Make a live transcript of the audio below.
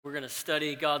We're going to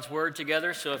study God's Word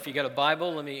together. So if you got a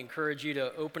Bible, let me encourage you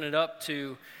to open it up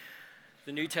to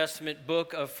the New Testament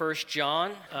book of 1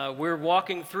 John. We're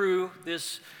walking through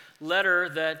this letter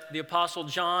that the Apostle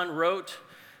John wrote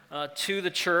to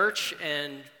the church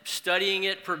and studying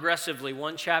it progressively,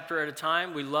 one chapter at a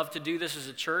time. We love to do this as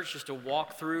a church, just to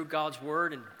walk through God's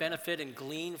Word and benefit and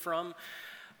glean from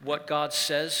what God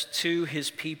says to his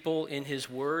people in his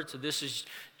word. So this is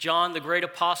John, the great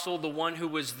apostle, the one who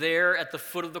was there at the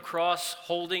foot of the cross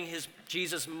holding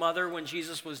Jesus' mother when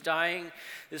Jesus was dying.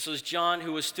 This was John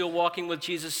who was still walking with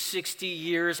Jesus 60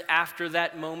 years after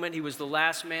that moment. He was the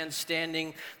last man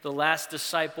standing, the last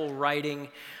disciple writing,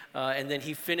 and then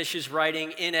he finishes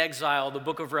writing in exile. The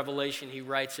book of Revelation, he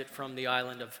writes it from the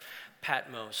island of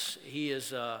Patmos. He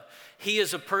is a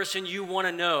person you want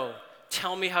to know.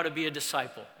 Tell me how to be a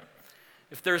disciple.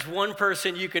 If there's one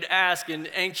person you could ask in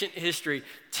ancient history,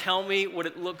 tell me what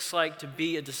it looks like to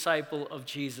be a disciple of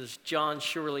Jesus, John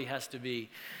surely has to be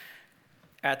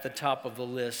at the top of the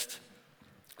list.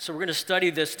 So we're going to study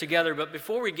this together, but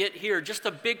before we get here, just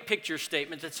a big picture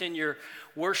statement that's in your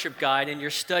worship guide and your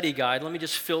study guide. Let me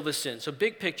just fill this in. So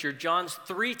big picture, John's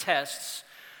 3 tests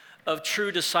of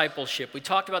true discipleship. We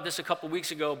talked about this a couple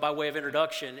weeks ago by way of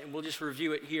introduction, and we'll just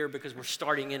review it here because we're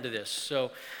starting into this.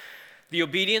 So, the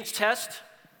obedience test,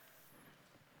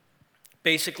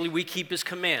 basically we keep his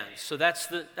commands. So that's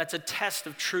a test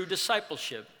of true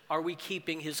discipleship. Are we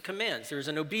keeping his commands? There's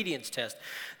an obedience test.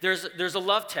 There's a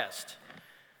love test.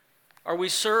 Are we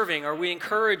serving? Are we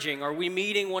encouraging? Are we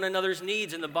meeting one another's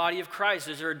needs in the body of Christ?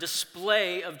 Is there a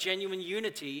display of genuine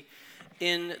unity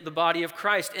in the body of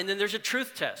Christ? And then there's a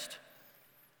truth test.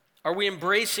 Are we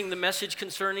embracing the message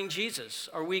concerning Jesus?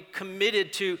 Are we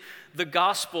committed to the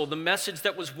gospel, the message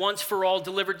that was once for all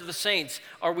delivered to the saints?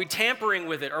 Are we tampering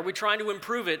with it? Are we trying to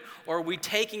improve it? Or are we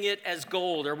taking it as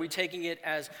gold? Are we taking it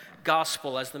as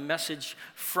gospel, as the message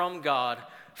from God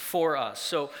for us?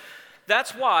 So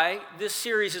that's why this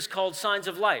series is called Signs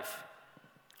of Life,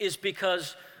 is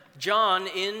because John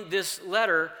in this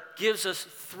letter gives us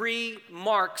 3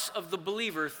 marks of the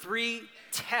believer, 3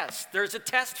 tests. There's a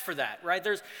test for that, right?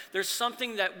 There's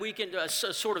something that we can, a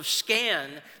sort of scan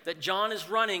that John is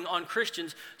running on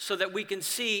Christians so that we can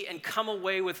see and come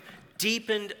away with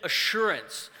deepened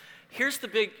assurance. Here's the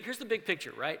big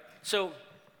picture, right? So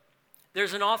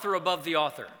there's an author above the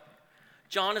author.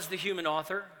 John is the human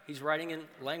author. He's writing in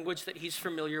language that he's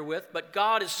familiar with, but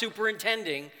God is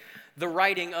superintending the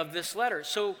writing of this letter.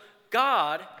 So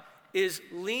God is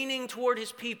leaning toward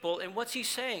his people, and what's he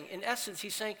saying? In essence,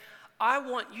 he's saying, I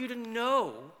want you to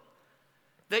know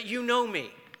that you know me.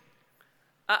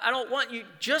 I don't want you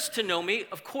just to know me.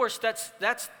 Of course, that's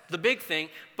the big thing,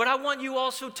 but I want you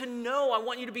also to know. I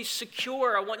want you to be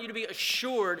secure. I want you to be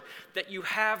assured that you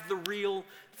have the real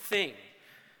thing.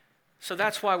 So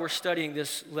that's why we're studying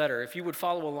this letter. If you would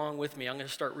follow along with me, I'm going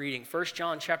to start reading 1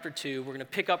 John chapter 2. We're going to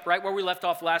pick up right where we left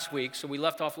off last week. So we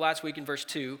left off last week in verse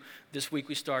 2. This week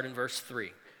we start in verse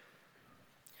 3.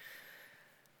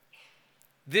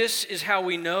 This is how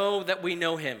we know that we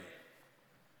know him,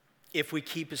 if we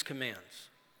keep his commands.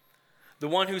 The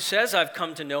one who says, I've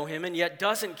come to know him, and yet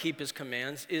doesn't keep his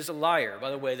commands is a liar. By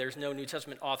the way, there's no New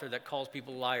Testament author that calls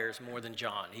people liars more than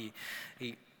John.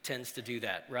 He tends to do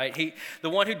that, right? The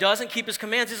one who doesn't keep his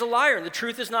commands is a liar, and the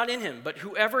truth is not in him. But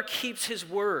whoever keeps his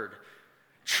word,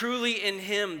 truly in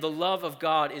him the love of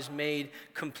God is made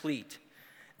complete.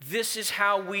 This is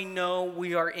how we know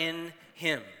we are in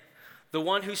him. The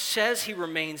one who says he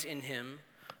remains in him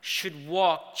should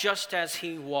walk just as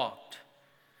he walked.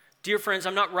 Dear friends,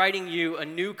 I'm not writing you a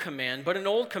new command, but an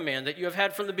old command that you have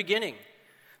had from the beginning.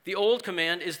 The old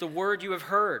command is the word you have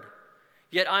heard.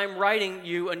 Yet I am writing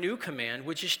you a new command,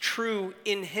 which is true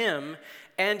in him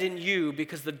and in you,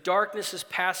 because the darkness is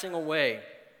passing away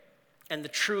and the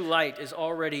true light is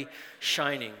already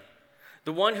shining.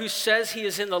 The one who says he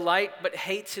is in the light but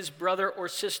hates his brother or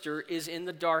sister is in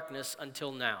the darkness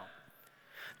until now.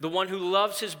 The one who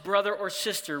loves his brother or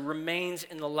sister remains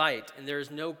in the light, and there is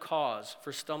no cause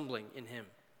for stumbling in him.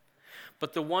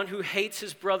 But the one who hates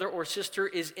his brother or sister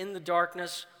is in the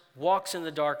darkness, walks in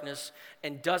the darkness,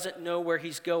 and doesn't know where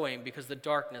he's going because the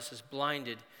darkness has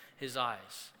blinded his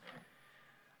eyes.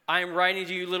 I am writing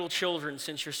to you, little children,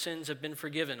 since your sins have been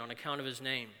forgiven on account of his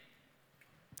name.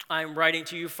 I am writing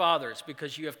to you, fathers,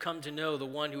 because you have come to know the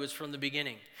one who is from the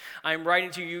beginning. I am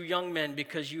writing to you, young men,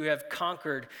 because you have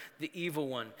conquered the evil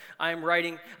one. I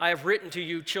have written to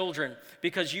you, children,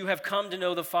 because you have come to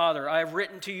know the Father. I have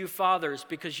written to you, fathers,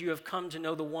 because you have come to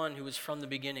know the one who is from the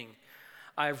beginning.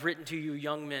 I have written to you,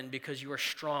 young men, because you are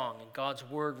strong, and God's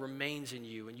word remains in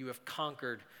you, and you have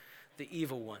conquered the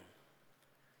evil one.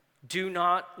 Do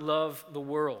not love the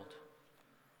world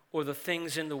or the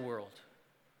things in the world.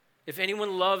 If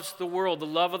anyone loves the world, the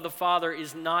love of the Father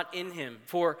is not in him.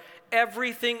 For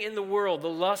everything in the world, the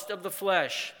lust of the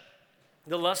flesh,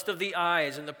 the lust of the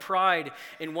eyes, and the pride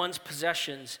in one's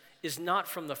possessions is not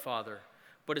from the Father,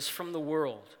 but is from the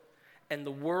world. And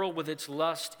the world with its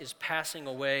lust is passing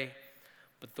away,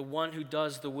 but the one who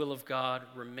does the will of God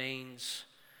remains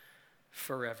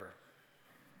forever.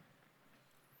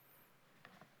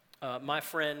 Our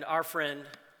friend,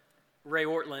 Ray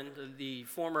Ortland, the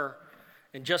former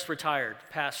and just retired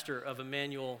pastor of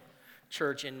Emmanuel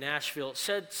Church in Nashville,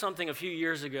 said something a few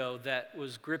years ago that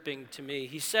was gripping to me.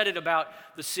 He said it about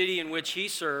the city in which he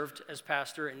served as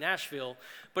pastor in Nashville,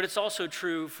 but it's also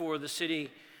true for the city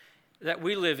that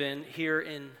we live in here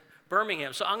in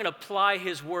Birmingham. So I'm going to apply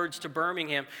his words to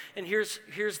Birmingham. And here's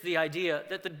the idea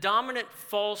that the dominant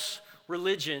false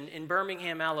religion in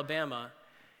Birmingham, Alabama,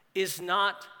 is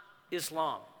not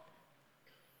Islam.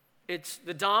 It's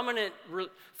the dominant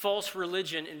false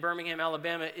religion in Birmingham,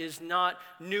 Alabama is not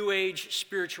New Age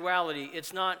spirituality.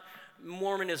 It's not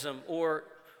Mormonism or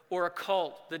a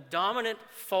cult. The dominant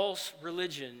false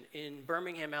religion in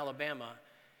Birmingham, Alabama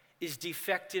is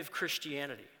defective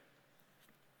Christianity.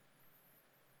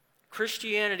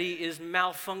 Christianity is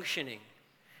malfunctioning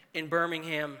in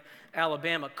Birmingham,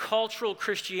 Alabama. Cultural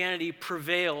Christianity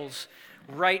prevails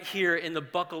right here in the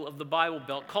buckle of the Bible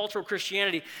Belt. Cultural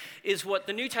Christianity is what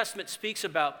the New Testament speaks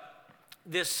about,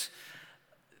 this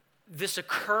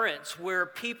occurrence where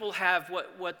people have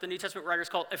what the New Testament writers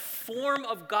call a form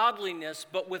of godliness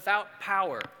but without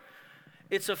power.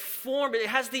 It's a form, it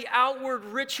has the outward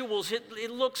rituals,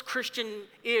 it looks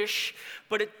Christian-ish,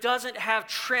 but it doesn't have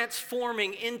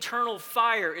transforming internal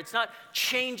fire. It's not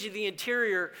changing the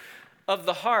interior of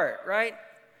the heart, right?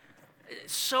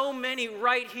 So many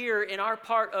right here in our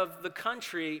part of the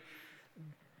country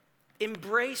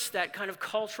embrace that kind of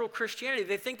cultural Christianity.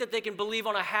 They think that they can believe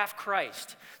on a half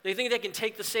Christ. They think they can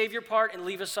take the Savior part and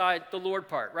leave aside the Lord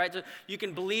part, right? So you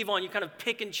can believe on, you kind of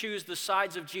pick and choose the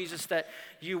sides of Jesus that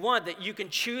you want, that you can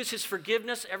choose his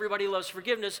forgiveness, everybody loves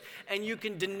forgiveness, and you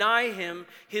can deny him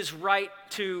his right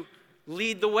to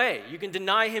lead the way. You can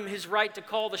deny him his right to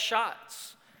call the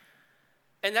shots.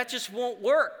 And that just won't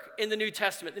work in the New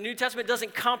Testament. The New Testament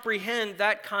doesn't comprehend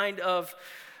that kind of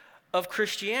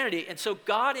Christianity. And so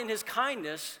God, in his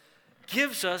kindness,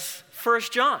 gives us 1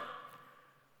 John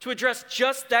to address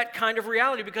just that kind of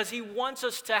reality, because he wants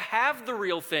us to have the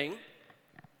real thing,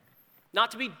 not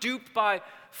to be duped by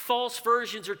false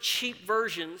versions or cheap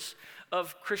versions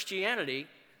of Christianity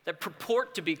that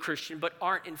purport to be Christian but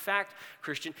aren't in fact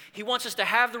Christian. He wants us to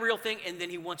have the real thing, and then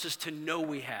he wants us to know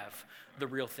we have the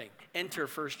real thing. Enter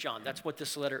 1 John. That's what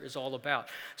this letter is all about.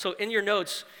 So in your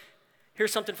notes,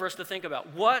 here's something for us to think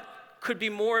about. What could be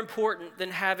more important than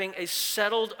having a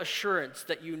settled assurance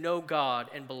that you know God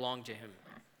and belong to him?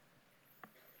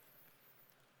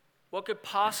 What could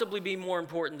possibly be more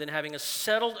important than having a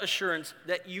settled assurance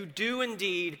that you do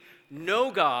indeed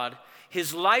know God,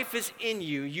 his life is in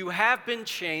you, you have been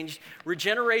changed,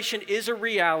 regeneration is a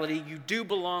reality, you do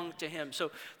belong to him.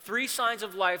 So 3 signs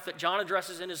of life that John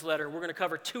addresses in his letter. We're going to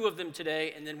cover 2 of them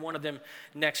today and then 1 of them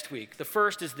next week. The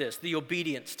first is this, the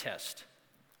obedience test.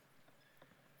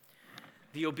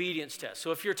 The obedience test.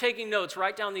 So if you're taking notes,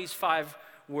 write down these 5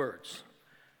 words.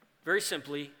 Very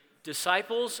simply,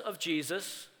 disciples of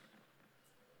Jesus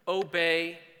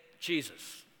obey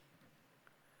Jesus.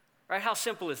 Right? How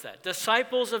simple is that?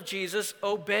 Disciples of Jesus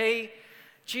obey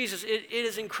Jesus. It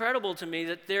is incredible to me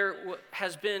that there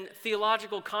has been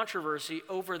theological controversy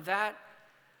over that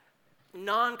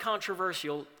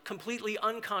non-controversial, completely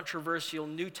uncontroversial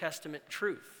New Testament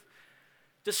truth.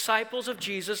 Disciples of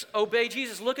Jesus obey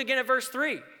Jesus. Look again at verse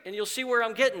 3, and you'll see where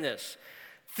I'm getting this.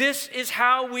 This is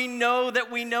how we know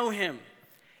that we know him,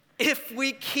 if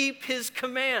we keep his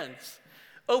commands.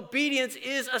 Obedience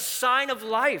is a sign of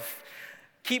life.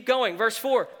 Keep going. Verse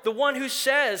 4, the one who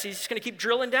says, he's just going to keep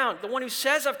drilling down, the one who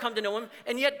says I've come to know him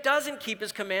and yet doesn't keep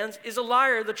his commands is a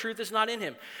liar. The truth is not in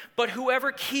him. But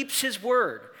whoever keeps his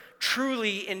word,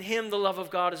 truly in him the love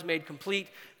of God is made complete.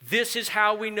 This is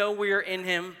how we know we are in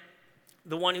him.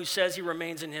 The one who says he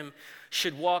remains in him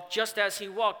should walk just as he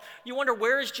walked. You wonder,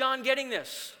 where is John getting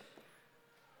this?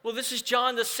 Well, this is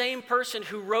John, the same person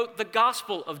who wrote the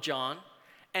Gospel of John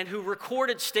and who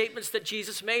recorded statements that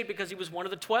Jesus made because he was one of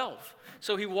the 12.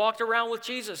 So he walked around with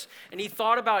Jesus and he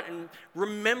thought about and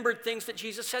remembered things that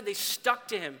Jesus said. They stuck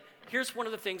to him. Here's one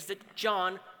of the things that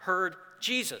John heard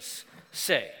Jesus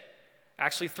say.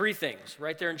 Actually, 3 things.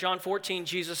 Right there in John 14,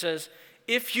 Jesus says,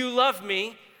 if you love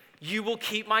me, you will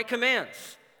keep my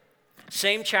commands.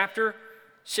 Same chapter,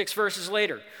 6 verses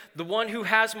later, the one who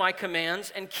has my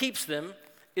commands and keeps them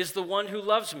is the one who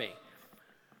loves me.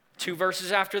 2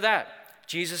 verses after that,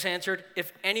 Jesus answered,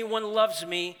 if anyone loves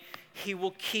me, he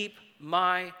will keep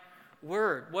my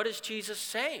word. What is Jesus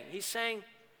saying? He's saying,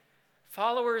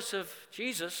 followers of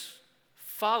Jesus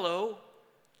follow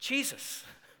Jesus.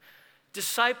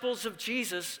 Disciples of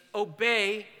Jesus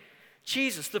obey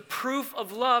Jesus. The proof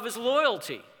of love is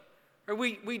loyalty. Or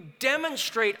we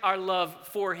demonstrate our love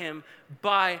for him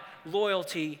by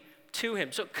loyalty to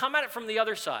him. So come at it from the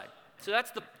other side. So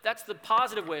that's the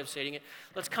positive way of saying it.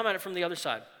 Let's come at it from the other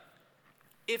side.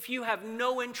 If you have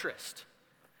no interest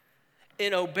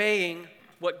in obeying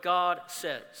what God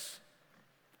says,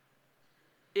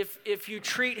 if you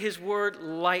treat his word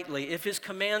lightly, if his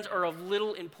commands are of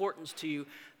little importance to you,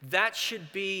 that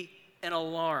should be an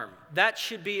alarm. That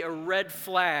should be a red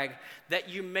flag that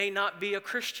you may not be a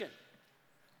Christian.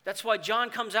 That's why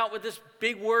John comes out with this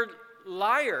big word,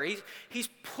 liar. He's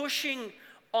pushing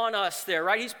on us there,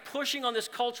 right? He's pushing on this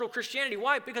cultural Christianity.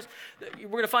 Why? Because we're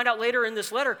going to find out later in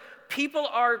this letter, people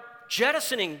are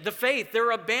jettisoning the faith.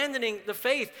 They're abandoning the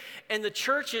faith. And the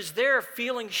church is there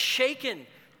feeling shaken.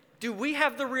 Do we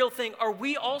have the real thing? Are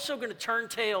we also going to turn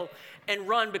tail and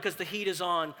run because the heat is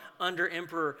on under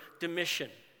Emperor Domitian?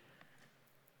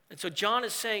 And so John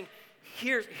is saying,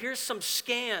 here's some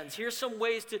scans. Here's some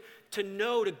ways to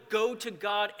know, to go to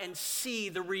God and see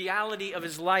the reality of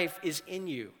his life is in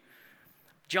you.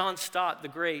 John Stott, the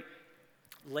great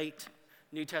late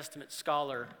New Testament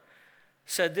scholar,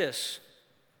 said this: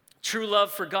 true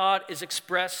love for God is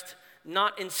expressed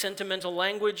not in sentimental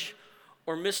language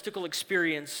or mystical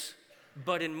experience,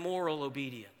 but in moral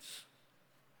obedience.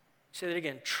 Say that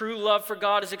again. True love for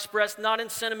God is expressed not in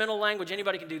sentimental language.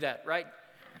 Anybody can do that, right?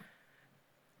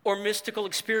 Or mystical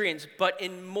experience, but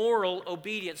in moral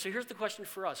obedience. So here's the question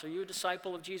for us. Are you a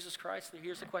disciple of Jesus Christ? And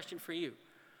here's the question for you.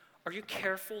 Are you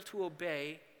careful to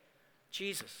obey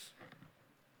Jesus?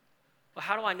 Well,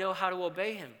 how do I know how to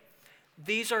obey him?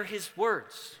 These are his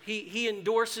words. He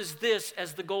endorses this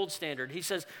as the gold standard. He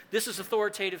says, this is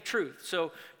authoritative truth.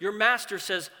 So your master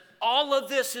says, all of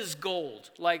this is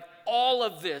gold. Like all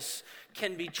of this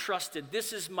can be trusted.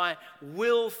 This is my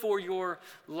will for your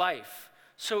life.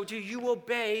 So do you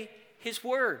obey his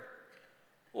word?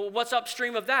 Well, what's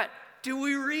upstream of that? Do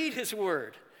we read his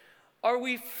word? Are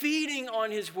we feeding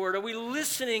on his word? Are we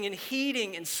listening and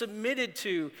heeding and submitted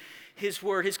to his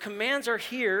word? His commands are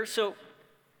here. So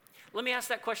let me ask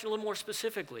that question a little more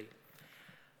specifically.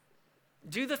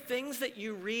 Do the things that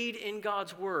you read in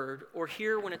God's word or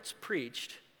hear when it's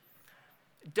preached,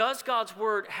 does God's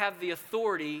word have the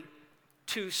authority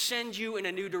to send you in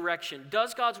a new direction?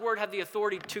 Does God's word have the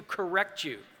authority to correct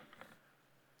you?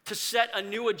 To set a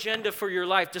new agenda for your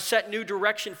life, to set new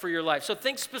direction for your life? So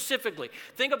think specifically.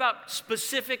 Think about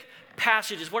specific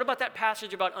passages. What about that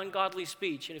passage about ungodly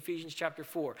speech in Ephesians chapter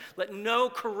 4? Let no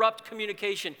corrupt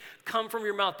communication come from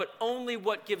your mouth, but only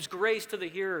what gives grace to the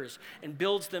hearers and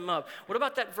builds them up. What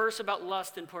about that verse about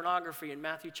lust and pornography in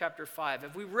Matthew chapter 5?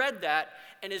 Have we read that,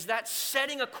 and is that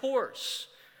setting a course?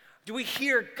 Do we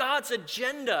hear God's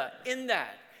agenda in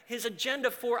that? His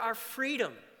agenda for our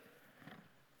freedom?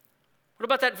 What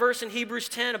about that verse in Hebrews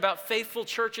 10 about faithful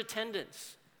church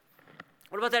attendance?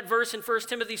 What about that verse in 1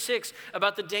 Timothy 6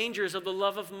 about the dangers of the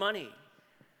love of money?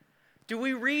 Do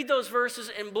we read those verses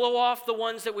and blow off the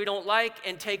ones that we don't like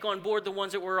and take on board the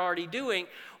ones that we're already doing?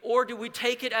 Or do we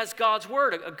take it as God's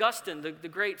word? Augustine, the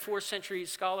great 4th century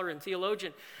scholar and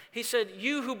theologian, he said,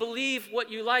 you who believe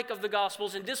what you like of the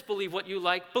Gospels and disbelieve what you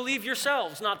like, believe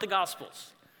yourselves, not the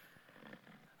Gospels.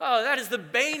 Oh, that is the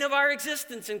bane of our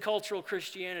existence in cultural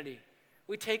Christianity.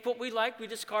 We take what we like, we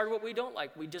discard what we don't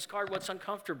like. We discard what's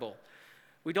uncomfortable.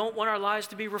 We don't want our lives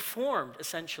to be reformed,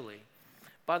 essentially,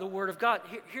 by the word of God.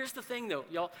 Here's the thing, though,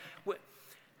 y'all.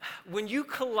 When you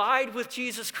collide with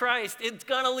Jesus Christ, it's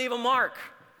going to leave a mark.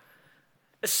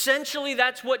 Essentially,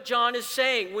 that's what John is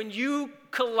saying. When you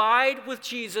collide with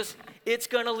Jesus, it's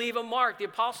going to leave a mark. The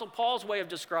Apostle Paul's way of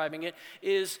describing it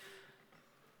is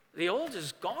the old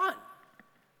is gone.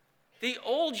 The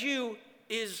old you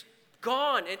is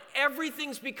gone, and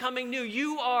everything's becoming new.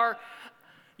 You are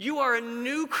a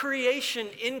new creation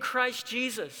in Christ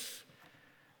Jesus.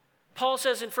 Paul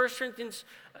says in 1 Corinthians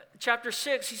chapter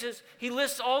 6, he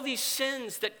lists all these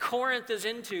sins that Corinth is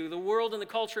into, the world and the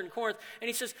culture in Corinth, and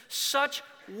he says, such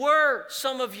were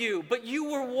some of you, but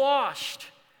you were washed.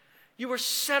 You were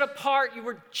set apart. You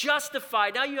were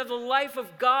justified. Now you have the life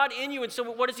of God in you. And so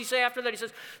what does he say after that? He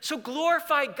says, so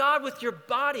glorify God with your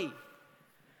body.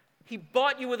 He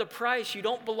bought you with a price. You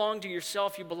don't belong to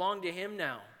yourself. You belong to him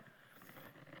now.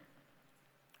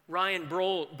 Ryan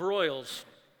Broyles,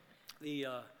 the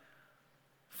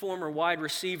former wide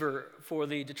receiver for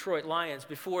the Detroit Lions.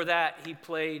 Before that, he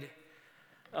played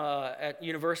at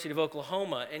University of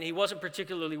Oklahoma, and he wasn't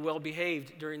particularly well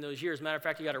behaved during those years. Matter of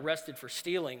fact, he got arrested for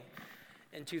stealing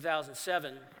in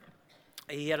 2007.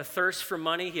 He had a thirst for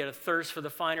money. He had a thirst for the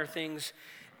finer things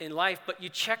in life. But you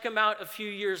check him out a few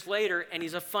years later, and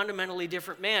he's a fundamentally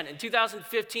different man. In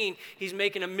 2015, he's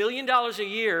making $1 million a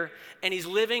year, and he's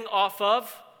living off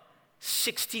of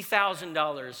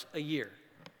 $60,000 a year.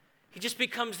 He just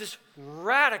becomes this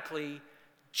radically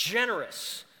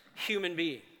generous human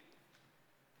being.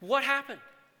 What happened?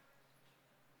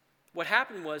 What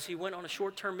happened was he went on a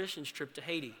short-term missions trip to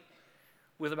Haiti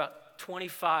with about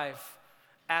 25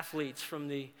 athletes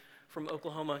from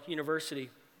Oklahoma University.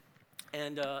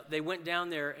 And they went down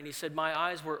there, and he said, my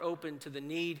eyes were open to the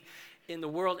need in the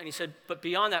world. And he said, but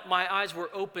beyond that, my eyes were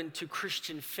open to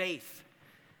Christian faith.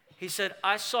 He said,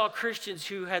 I saw Christians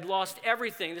who had lost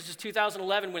everything. This is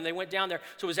 2011 when they went down there.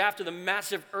 So it was after the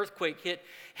massive earthquake hit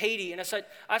Haiti. And I said,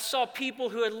 I saw people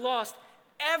who had lost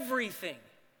everything.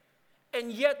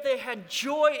 And yet they had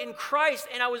joy in Christ,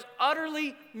 and I was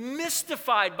utterly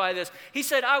mystified by this. He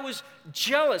said, I was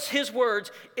jealous, his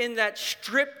words, in that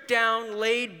stripped down,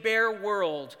 laid bare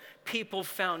world, people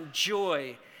found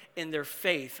joy in their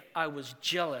faith. I was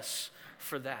jealous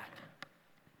for that.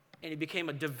 And he became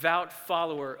a devout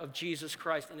follower of Jesus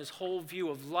Christ, and his whole view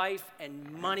of life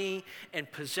and money and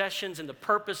possessions and the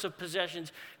purpose of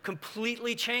possessions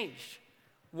completely changed.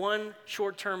 One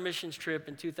short-term missions trip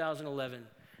in 2011.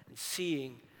 And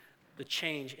seeing the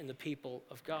change in the people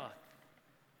of God.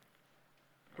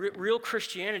 Real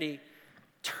Christianity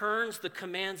turns the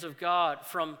commands of God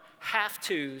from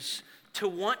have-tos to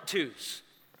want-tos.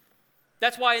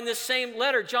 That's why in this same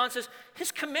letter, John says, his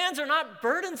commands are not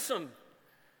burdensome.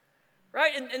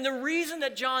 Right? And the reason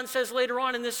that John says later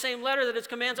on in this same letter that his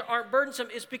commands aren't burdensome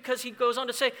is because he goes on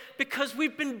to say, because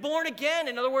we've been born again.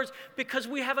 In other words, because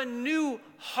we have a new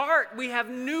heart. We have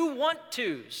new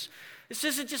want-tos. This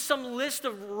isn't just some list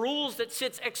of rules that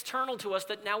sits external to us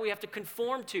that now we have to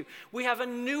conform to. We have a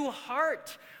new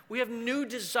heart. We have new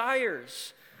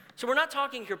desires. So we're not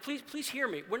talking here, please hear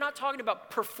me. We're not talking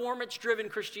about performance-driven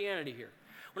Christianity here.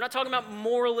 We're not talking about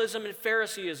moralism and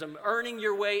Phariseeism, earning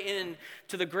your way in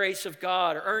to the grace of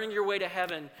God, or earning your way to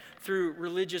heaven through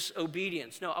religious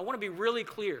obedience. No, I want to be really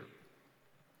clear.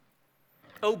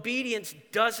 Obedience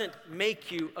doesn't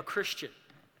make you a Christian.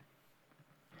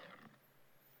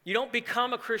 You don't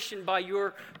become a Christian by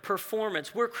your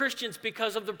performance. We're Christians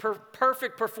because of the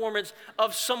perfect performance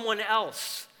of someone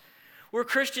else. We're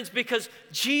Christians because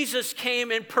Jesus came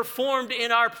and performed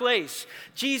in our place.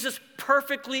 Jesus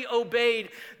perfectly obeyed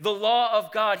the law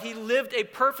of God. He lived a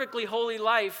perfectly holy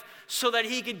life so that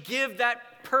he could give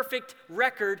that perfect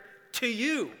record to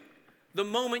you the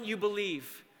moment you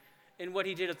believe in what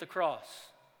he did at the cross.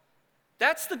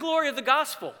 That's the glory of the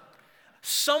gospel.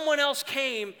 Someone else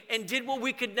came and did what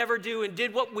we could never do and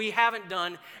did what we haven't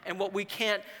done and what we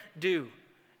can't do.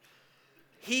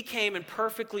 He came and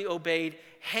perfectly obeyed,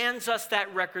 hands us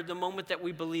that record the moment that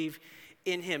we believe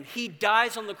in him. He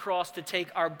dies on the cross to take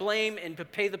our blame and to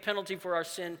pay the penalty for our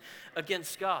sin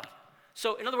against God.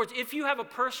 So, in other words, if you have a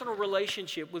personal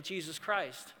relationship with Jesus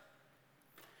Christ,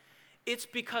 it's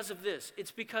because of this. It's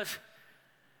because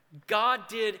God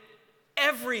did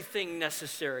everything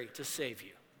necessary to save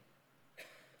you.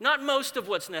 Not most of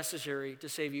what's necessary to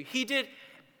save you. He did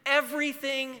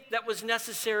everything that was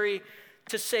necessary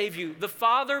to save you. The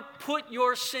Father put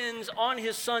your sins on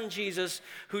his Son, Jesus,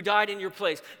 who died in your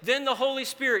place. Then the Holy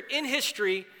Spirit, in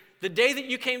history, the day that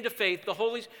you came to faith, the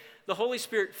Holy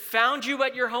Spirit found you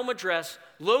at your home address,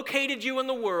 located you in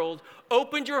the world,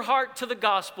 opened your heart to the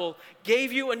gospel,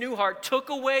 gave you a new heart, took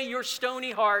away your stony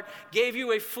heart, gave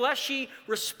you a fleshy,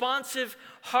 responsive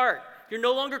heart. You're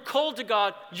no longer cold to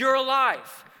God, you're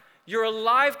alive. You're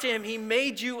alive to him. He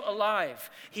made you alive.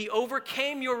 He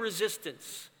overcame your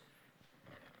resistance.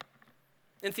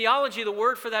 In theology, the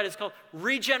word for that is called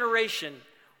regeneration.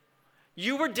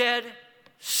 You were dead,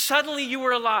 suddenly you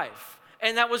were alive.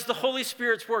 And that was the Holy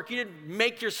Spirit's work. You didn't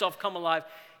make yourself come alive.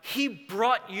 He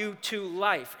brought you to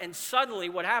life. And suddenly,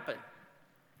 what happened?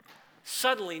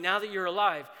 Suddenly, now that you're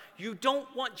alive, you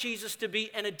don't want Jesus to be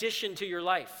an addition to your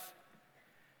life.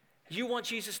 You want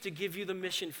Jesus to give you the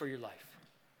mission for your life.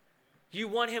 You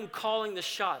want him calling the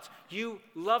shots. You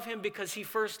love him because he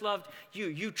first loved you.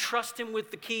 You trust him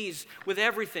with the keys, with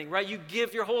everything, right? You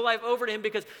give your whole life over to him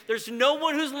because there's no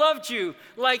one who's loved you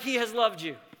like he has loved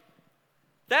you.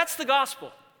 That's the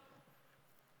gospel.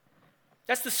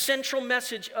 That's the central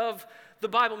message of the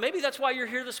Bible. Maybe that's why you're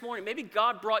here this morning. Maybe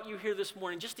God brought you here this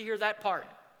morning just to hear that part.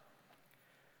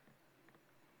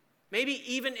 Maybe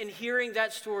even in hearing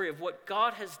that story of what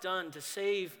God has done to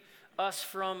save us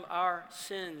from our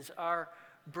sins, our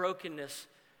brokenness,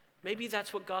 maybe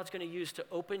that's what God's going to use to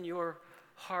open your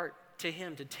heart to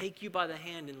him, to take you by the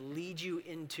hand and lead you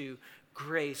into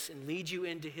grace and lead you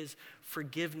into his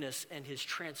forgiveness and his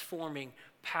transforming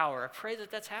power. I pray that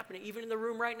that's happening even in the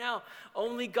room right now.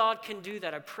 Only God can do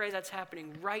that. I pray that's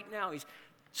happening right now. He's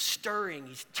stirring,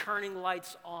 he's turning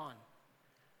lights on.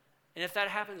 And if that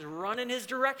happens, run in his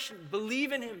direction,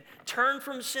 believe in him, turn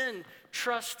from sin,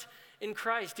 trust in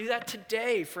Christ. Do that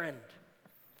today, friend.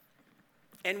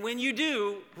 And when you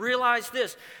do, realize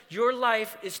this: your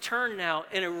life is turned now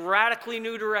in a radically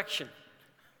new direction.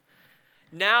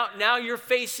 Now you're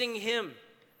facing him.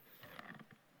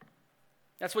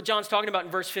 That's what John's talking about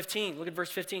in verse 15. Look at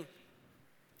verse 15.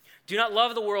 Do not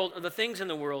love the world or the things in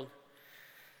the world.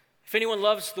 If anyone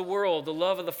loves the world, the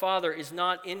love of the Father is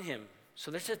not in him. So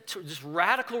there's this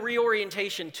radical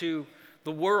reorientation to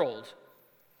the world.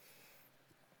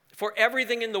 For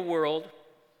everything in the world,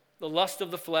 the lust of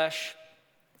the flesh,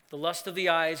 the lust of the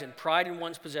eyes, and pride in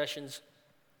one's possessions,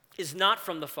 is not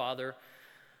from the Father,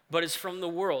 but is from the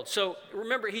world. So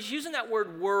remember, he's using that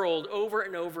word world over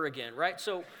and over again, right?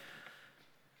 So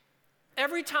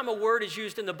every time a word is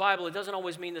used in the Bible, it doesn't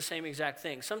always mean the same exact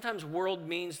thing. Sometimes world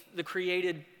means the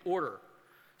created order.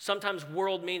 Sometimes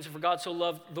world means for God so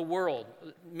loved the world,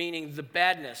 meaning the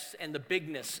badness and the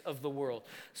bigness of the world.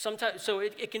 Sometimes, so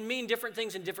it can mean different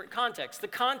things in different contexts. The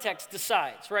context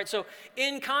decides, right? So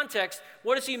in context,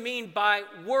 what does he mean by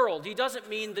world? He doesn't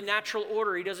mean the natural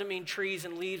order. He doesn't mean trees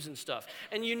and leaves and stuff.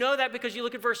 And you know that because you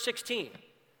look at verse 16.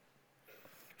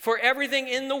 For everything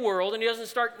in the world, and he doesn't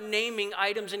start naming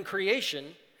items in creation,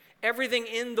 everything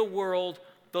in the world,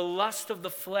 the lust of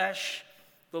the flesh,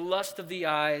 the lust of the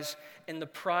eyes, and the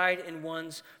pride in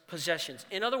one's possessions.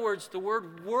 In other words, the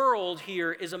word world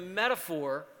here is a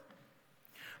metaphor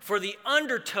for the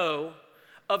undertow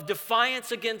of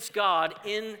defiance against God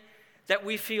that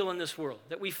we feel in this world,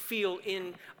 that we feel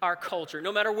in our culture.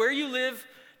 No matter where you live,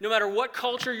 no matter what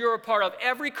culture you're a part of,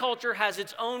 every culture has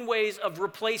its own ways of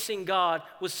replacing God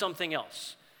with something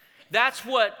else. That's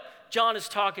what John is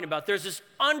talking about. There's this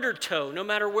undertow, no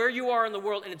matter where you are in the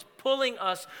world, and it's pulling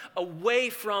us away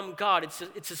from God.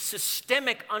 It's a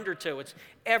systemic undertow. It's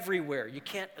everywhere. You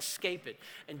can't escape it.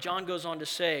 And John goes on to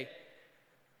say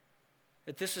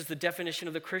that this is the definition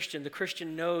of the Christian. The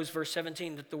Christian knows, verse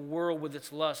 17, that the world with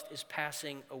its lust is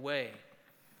passing away.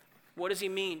 What does he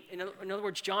mean? In other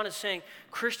words, John is saying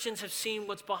Christians have seen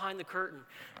what's behind the curtain.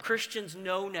 Christians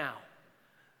know now.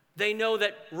 They know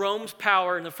that Rome's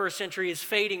power in the first century is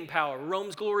fading power.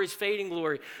 Rome's glory is fading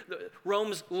glory.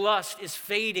 Rome's lust is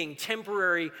fading,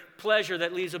 temporary pleasure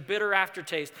that leaves a bitter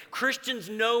aftertaste. Christians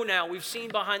know now, we've seen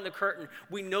behind the curtain,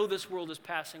 we know this world is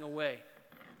passing away.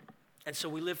 And so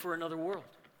we live for another world.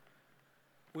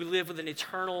 We live with an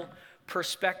eternal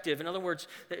perspective. In other words,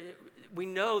 we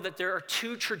know that there are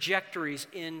two trajectories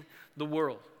in the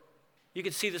world. You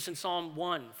can see this in Psalm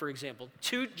 1, for example.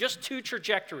 Just two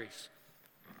trajectories.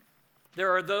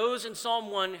 There are those in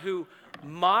Psalm 1 who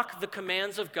mock the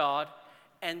commands of God,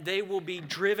 and they will be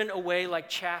driven away like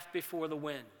chaff before the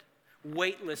wind,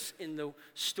 weightless in the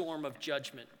storm of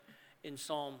judgment in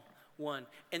Psalm 1.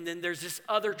 And then there's this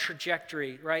other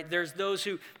trajectory, right? There's those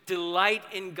who delight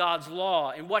in God's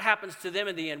law. And what happens to them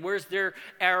in the end? Where's their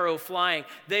arrow flying?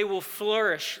 They will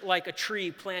flourish like a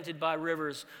tree planted by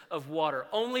rivers of water.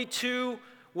 Only two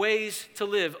ways to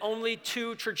live, only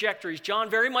two trajectories. John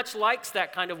very much likes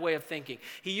that kind of way of thinking.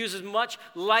 He uses much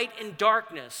light and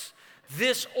darkness,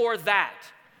 this or that.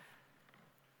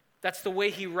 That's the way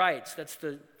he writes. That's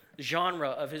the genre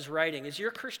of his writing. Is your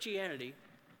Christianity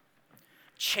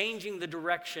changing the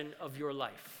direction of your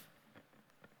life?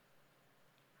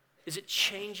 Is it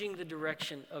changing the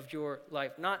direction of your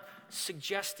life? Not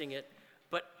suggesting it,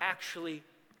 but actually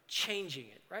changing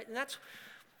it, right? And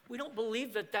we don't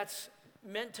believe that that's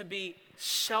meant to be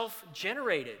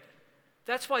self-generated.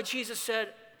 That's why Jesus said,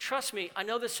 trust me, I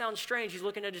know this sounds strange. He's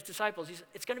looking at his disciples.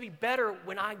 It's going to be better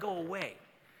when I go away.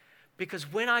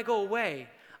 Because when I go away,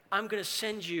 I'm going to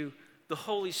send you the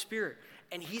Holy Spirit.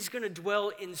 And he's going to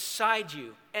dwell inside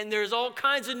you. And there's all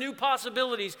kinds of new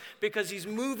possibilities because he's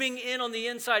moving in on the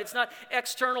inside. It's not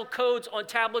external codes on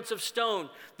tablets of stone.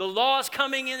 The law is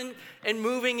coming in and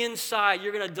moving inside.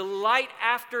 You're going to delight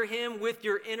after him with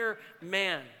your inner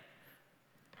man.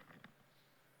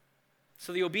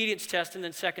 So the obedience test, and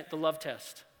then second, the love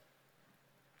test.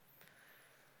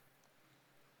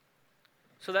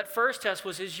 So that first test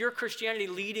was, is your Christianity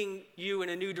leading you in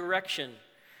a new direction?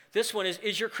 This one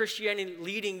is your Christianity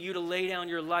leading you to lay down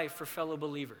your life for fellow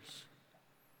believers?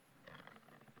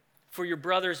 for your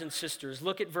brothers and sisters.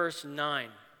 Look at verse 9.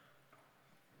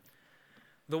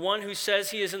 The one who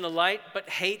says he is in the light but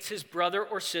hates his brother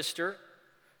or sister,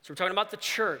 so we're talking about the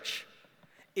church,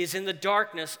 is in the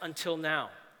darkness until now.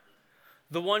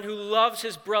 The one who loves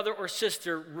his brother or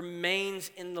sister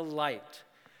remains in the light.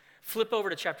 Flip over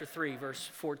to chapter 3, verse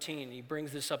 14. He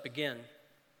brings this up again.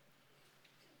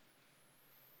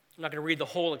 I'm not going to read the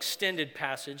whole extended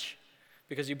passage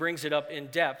because he brings it up in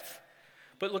depth.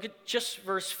 But look at just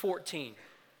verse 14.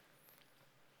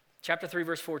 Chapter 3,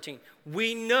 verse 14.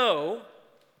 We know,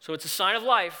 so it's a sign of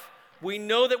life, we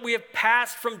know that we have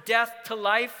passed from death to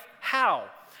life. How?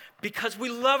 Because we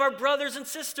love our brothers and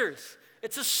sisters.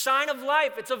 It's a sign of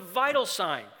life. It's a vital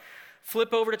sign.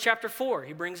 Flip over to chapter 4.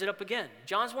 He brings it up again.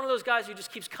 John's one of those guys who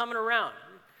just keeps coming around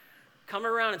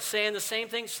and saying the same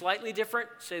thing, slightly different,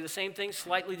 say the same thing,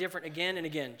 slightly different again and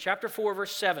again. Chapter 4,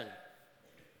 verse 7.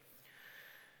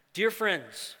 Dear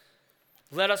friends,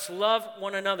 let us love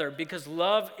one another because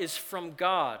love is from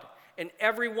God, and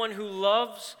everyone who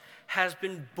loves has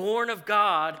been born of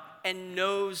God and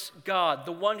knows God.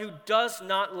 The one who does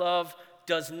not love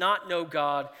does not know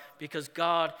God because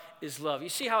God is love. You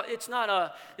see how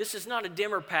this is not a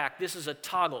dimmer pack, this is a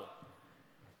toggle.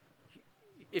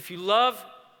 If you love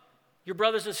your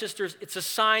brothers and sisters, it's a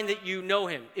sign that you know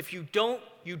him. If you don't,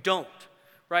 you don't.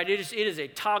 Right? It is a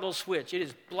toggle switch. It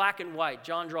is black and white.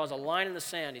 John draws a line in the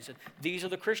sand. He said, these are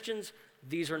the Christians,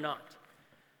 these are not.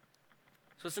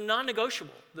 So it's a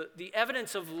non-negotiable. The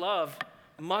evidence of love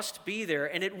must be there,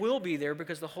 and it will be there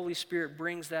because the Holy Spirit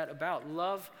brings that about.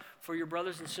 Love for your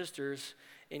brothers and sisters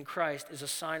in Christ is a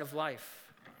sign of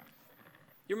life.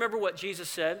 You remember what Jesus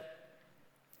said?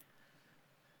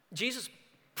 Jesus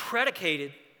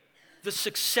predicated the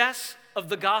success of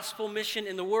the gospel mission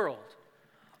in the world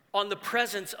on the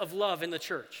presence of love in the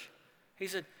church. He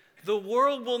said, the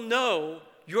world will know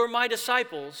you're my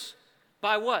disciples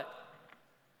by what?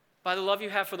 By the love you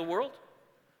have for the world?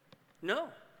 No.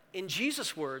 In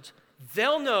Jesus' words,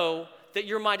 they'll know that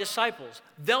you're my disciples.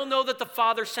 They'll know that the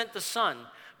Father sent the Son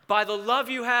by the love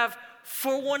you have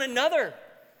for one another.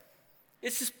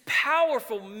 It's this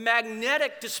powerful,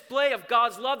 magnetic display of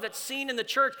God's love that's seen in the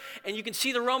church. And you can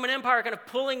see the Roman Empire kind of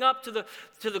pulling up to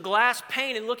the glass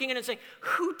pane and looking in and saying,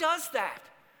 who does that?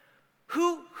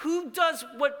 Who does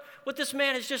what this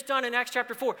man has just done in Acts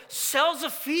chapter 4? Sells a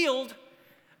field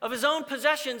of his own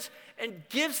possessions and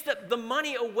gives the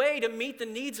money away to meet the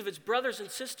needs of his brothers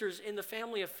and sisters in the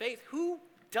family of faith. Who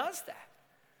does that?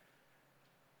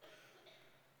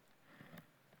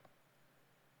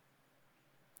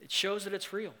 It shows that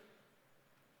it's real.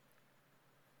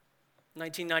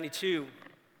 1992,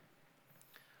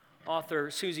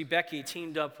 author Susie Becky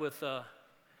teamed up with a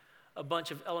bunch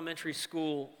of elementary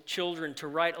school children to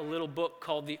write a little book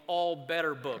called the All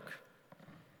Better Book.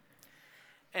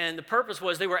 And the purpose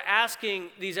was they were asking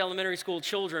these elementary school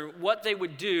children what they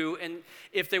would do and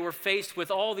if they were faced with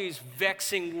all these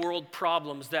vexing world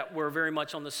problems that were very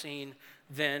much on the scene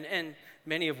then, and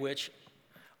many of which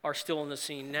are still on the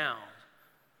scene now.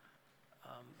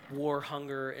 War,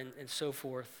 hunger, and so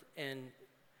forth. And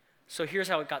so here's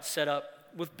how it got set up.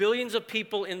 With billions of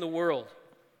people in the world,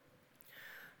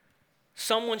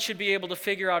 someone should be able to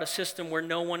figure out a system where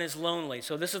no one is lonely.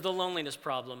 So this is the loneliness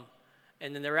problem.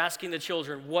 And then they're asking the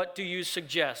children, what do you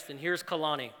suggest? And here's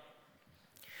Kalani.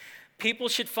 People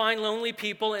should find lonely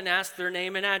people and ask their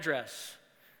name and address.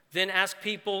 Then ask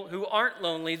people who aren't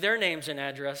lonely their names and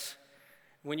address.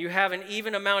 When you have an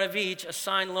even amount of each,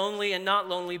 assign lonely and not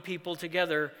lonely people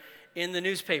together in the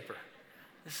newspaper.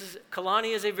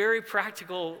 Kalani is a very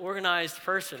practical, organized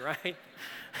person, right?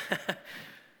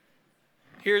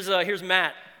 Here's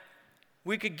Matt.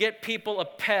 We could get people a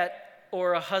pet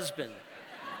or a husband.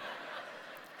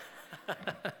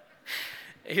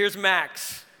 Here's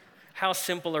Max. How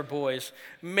simple are boys?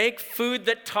 Make food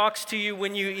that talks to you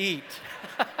when you eat.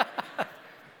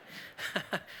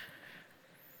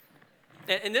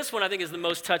 And this one I think is the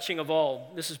most touching of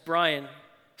all. This is Brian.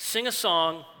 Sing a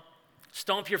song,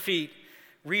 stomp your feet,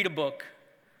 read a book.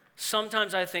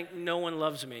 Sometimes I think no one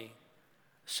loves me,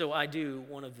 so I do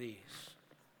one of these.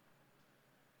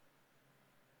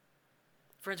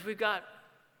 Friends, we've got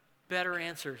better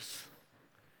answers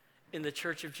in the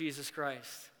Church of Jesus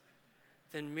Christ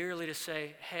than merely to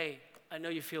say, hey, I know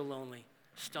you feel lonely,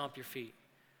 stomp your feet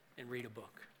and read a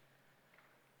book.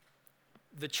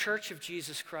 The Church of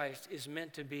Jesus Christ is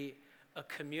meant to be a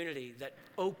community that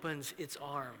opens its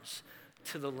arms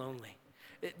to the lonely.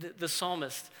 The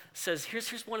psalmist says,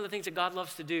 here's one of the things that God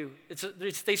loves to do.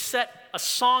 They set a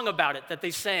song about it that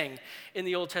they sang in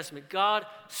the Old Testament. God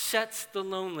sets the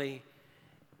lonely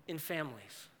in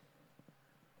families.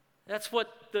 That's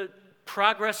what the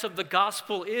progress of the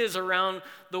gospel is around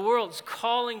the world. It's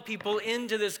calling people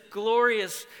into this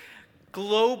glorious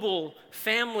global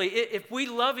family. If we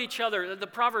love each other, the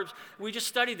Proverbs, we just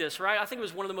studied this, right? I think it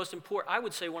was one of the most important, I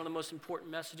would say one of the most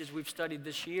important messages we've studied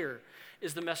this year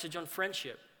is the message on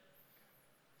friendship.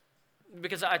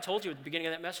 Because I told you at the beginning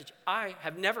of that message, I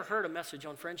have never heard a message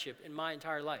on friendship in my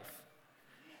entire life.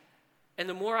 And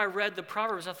the more I read the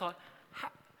Proverbs, I thought,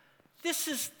 this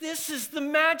is the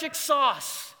magic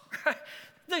sauce.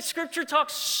 The scripture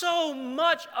talks so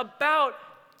much about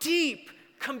deep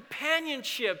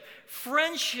companionship,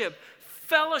 friendship,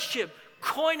 fellowship,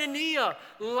 koinonia,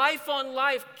 life on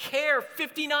life, care,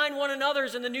 59 one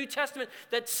another's in the New Testament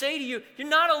that say to you, you're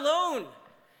not alone.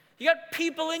 You got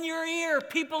people in your ear,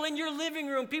 people in your living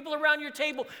room, people around your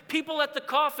table, people at the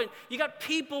coffin. You got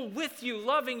people with you,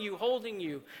 loving you, holding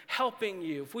you, helping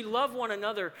you. If we love one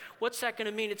another, what's that going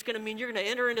to mean? It's going to mean you're going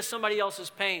to enter into somebody else's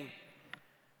pain.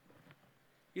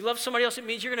 You love somebody else, it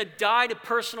means you're going to die to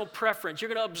personal preference.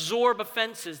 You're going to absorb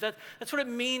offenses. That's what it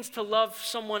means to love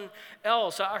someone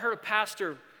else. I heard a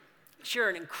pastor share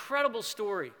an incredible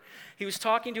story. He was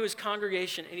talking to his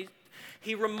congregation, and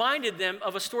he reminded them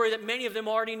of a story that many of them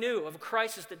already knew, of a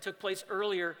crisis that took place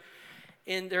earlier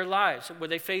in their lives, where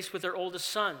they faced with their oldest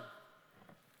son.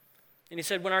 And he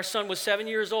said, when our son was 7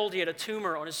 years old, he had a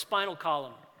tumor on his spinal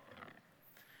column.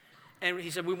 And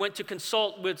he said, we went to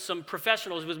consult with some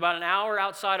professionals. It was about an hour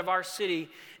outside of our city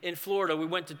in Florida. We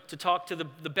went to talk to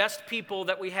the best people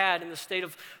that we had in the state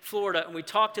of Florida. And we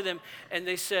talked to them, and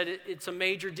they said, it's a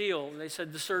major deal. And they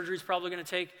said, the surgery is probably going to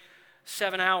take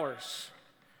 7 hours.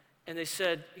 And they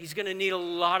said, he's going to need a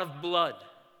lot of blood.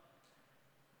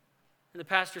 And the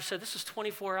pastor said, this is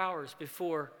 24 hours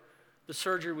before the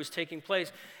surgery was taking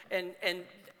place. And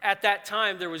at that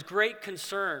time, there was great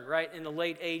concern, right, in the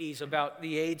late 80s about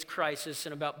the AIDS crisis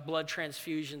and about blood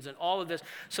transfusions and all of this.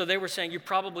 So they were saying, you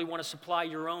probably want to supply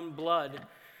your own blood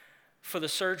for the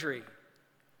surgery. And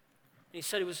he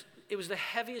said it was the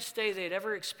heaviest day they had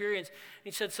ever experienced.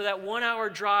 And he said, so that 1 hour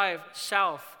drive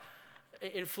south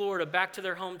in Florida back to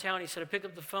their hometown, he said, I picked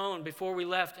up the phone before we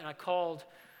left, and I called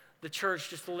the church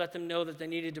just to let them know that they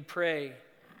needed to pray.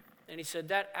 And he said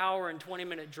that hour and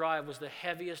 20-minute drive was the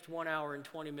heaviest 1 hour and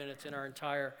 20 minutes in our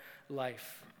entire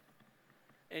life.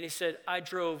 And he said, I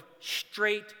drove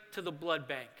straight to the blood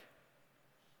bank.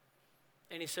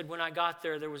 And he said, when I got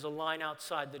there, there was a line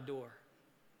outside the door.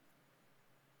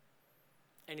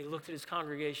 And he looked at his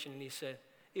congregation and he said,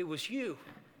 it was you.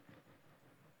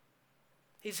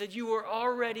 He said, you were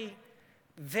already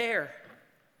there.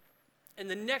 And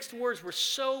the next words were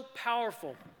so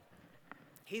powerful.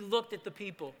 He looked at the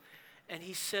people and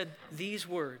he said these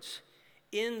words,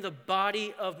 in the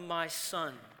body of my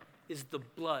son is the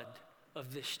blood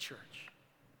of this church.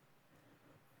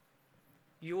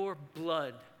 Your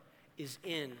blood is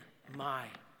in my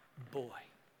boy.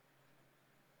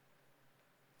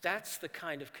 That's the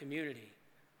kind of community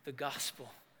the gospel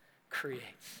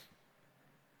creates.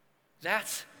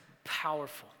 That's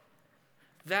powerful.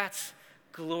 That's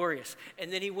glorious.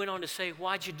 And then he went on to say,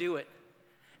 why'd you do it?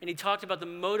 And he talked about the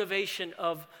motivation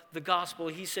of the gospel.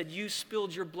 He said, you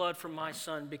spilled your blood for my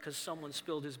son because someone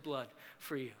spilled his blood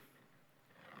for you.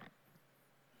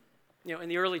 You know, in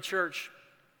the early church,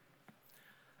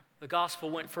 the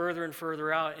gospel went further and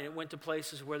further out, and it went to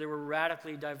places where there were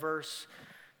radically diverse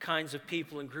kinds of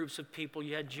people and groups of people.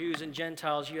 You had Jews and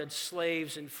Gentiles, you had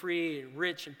slaves and free and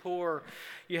rich and poor,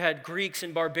 you had Greeks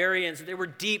and barbarians. There were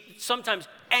deep, sometimes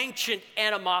ancient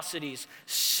animosities,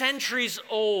 centuries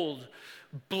old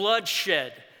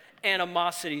bloodshed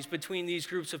animosities between these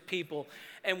groups of people.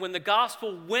 And when the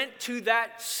gospel went to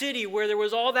that city where there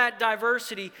was all that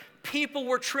diversity, people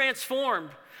were transformed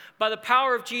by the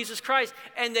power of Jesus Christ,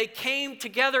 and they came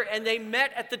together and they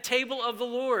met at the table of the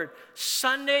Lord.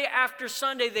 Sunday after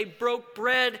Sunday, they broke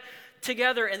bread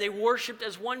together and they worshiped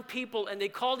as one people, and they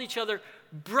called each other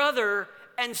brother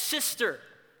and sister.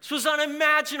 This was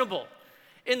unimaginable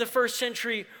in the first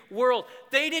century world.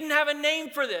 They didn't have a name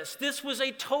for this. This was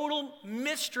a total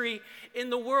mystery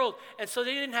in the world, and so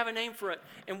they didn't have a name for it.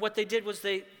 And what they did was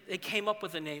they came up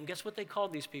with a name. Guess what they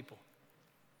called these people?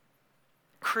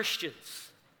 Christians.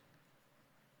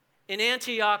 In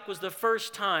Antioch was the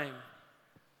first time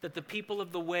that the people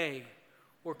of the way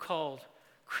were called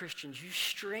Christians. You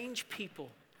strange people,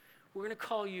 we're going to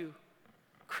call you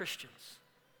Christians.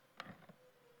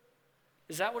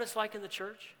 Is that what it's like in the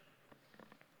church?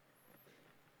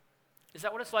 Is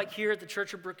that what it's like here at the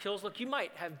Church of Brook Hills? Look, you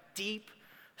might have deep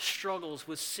struggles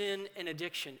with sin and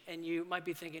addiction, and you might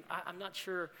be thinking, I'm not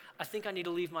sure, I think I need to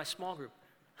leave my small group.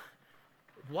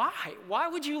 Why? Why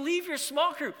would you leave your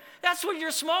small group? That's what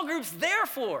your small group's there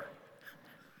for.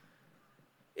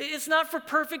 It's not for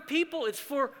perfect people. It's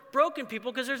for broken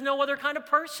people because there's no other kind of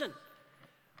person.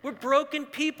 We're broken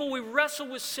people. We wrestle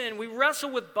with sin. We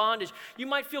wrestle with bondage. You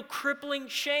might feel crippling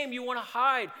shame. You want to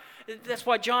hide. That's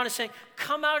why John is saying,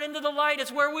 come out into the light.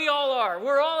 It's where we all are.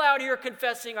 We're all out here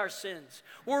confessing our sins.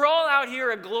 We're all out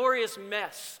here a glorious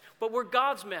mess, but we're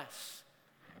God's mess.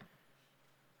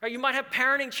 Right? You might have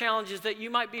parenting challenges that you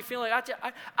might be feeling,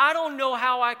 I don't know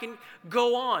how I can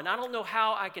go on. I don't know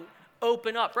how I can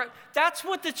open up, right? That's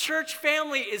what the church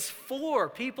family is for,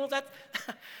 people.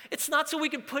 It's not so we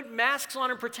can put masks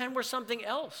on and pretend we're something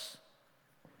else.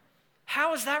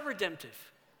 How is that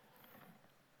redemptive?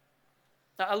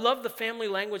 I love the family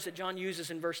language that John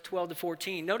uses in verse 12 to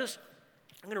 14. Notice,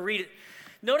 I'm going to read it.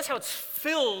 Notice how it's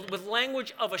filled with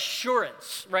language of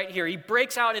assurance right here. He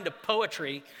breaks out into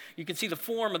poetry. You can see the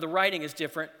form of the writing is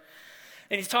different.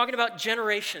 And he's talking about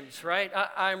generations, right?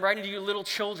 I'm writing to you little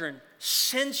children,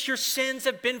 since your sins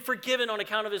have been forgiven on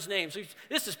account of his name. So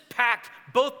this is packed.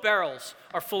 Both barrels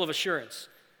are full of assurance.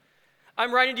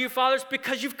 I'm writing to you, fathers,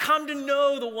 because you've come to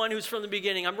know the one who's from the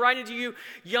beginning. I'm writing to you,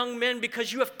 young men,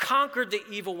 because you have conquered the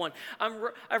evil one.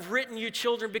 I've written you,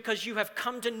 children, because you have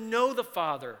come to know the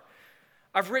Father.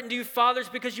 I've written to you, fathers,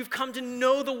 because you've come to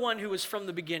know the one who is from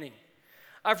the beginning.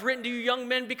 I've written to you, young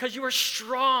men, because you are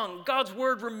strong. God's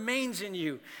word remains in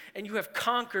you, and you have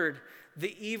conquered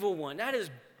the evil one. That is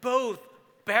both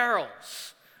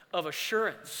barrels of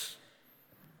assurance.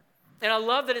 And I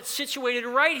love that it's situated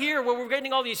right here where we're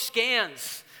getting all these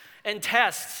scans and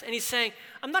tests. And he's saying,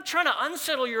 I'm not trying to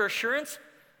unsettle your assurance.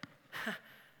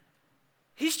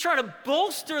 He's trying to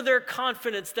bolster their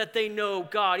confidence that they know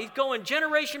God. He's going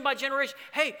generation by generation.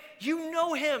 Hey, you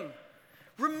know him.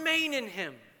 Remain in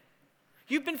him.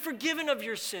 You've been forgiven of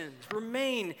your sins.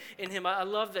 Remain in him. I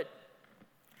love that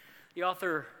the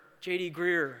author J.D.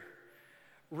 Greear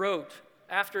wrote,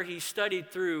 after he studied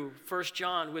through 1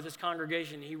 John with his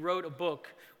congregation, he wrote a book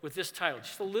with this title.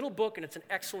 Just a little book, and it's an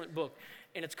excellent book.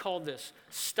 And it's called this,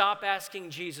 Stop Asking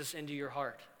Jesus Into Your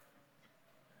Heart.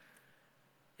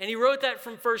 And he wrote that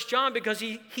from 1 John because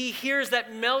he hears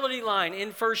that melody line in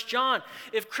 1 John.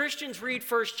 If Christians read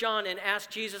 1 John and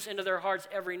ask Jesus into their hearts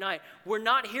every night, we're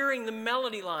not hearing the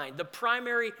melody line, the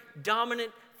primary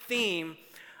dominant theme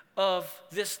of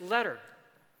this letter.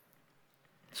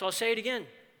 So I'll say it again.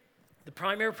 The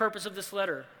primary purpose of this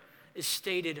letter is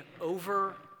stated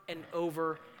over and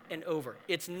over and over.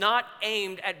 It's not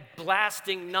aimed at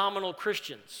blasting nominal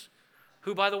Christians,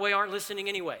 who, by the way, aren't listening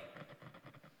anyway.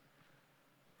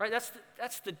 Right?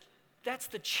 That's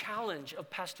the challenge of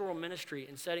pastoral ministry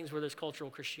in settings where there's cultural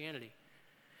Christianity,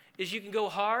 is you can go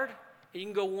hard, and you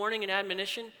can go warning and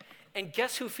admonition, and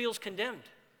guess who feels condemned?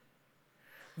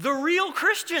 The real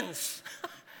Christians.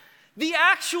 The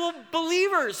actual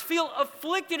believers feel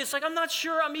afflicted. It's like, I'm not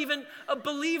sure I'm even a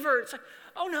believer. It's like,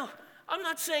 oh no, I'm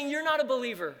not saying you're not a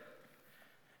believer.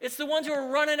 It's the ones who are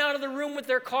running out of the room with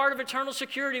their card of eternal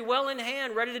security well in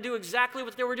hand, ready to do exactly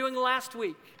what they were doing last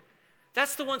week.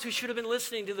 That's the ones who should have been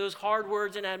listening to those hard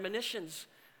words and admonitions.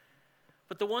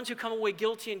 But the ones who come away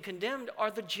guilty and condemned are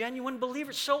the genuine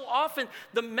believers. So often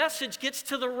the message gets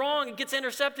to the wrong and gets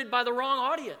intercepted by the wrong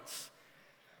audience.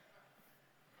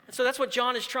 And so that's what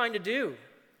John is trying to do.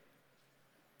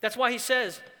 That's why he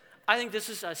says,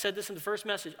 I said this in the first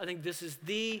message, I think this is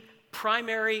the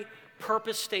primary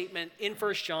purpose statement in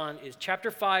 1 John is chapter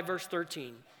 5, verse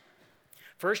 13.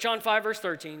 1 John 5, verse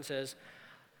 13 says,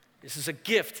 this is a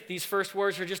gift. These first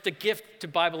words are just a gift to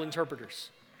Bible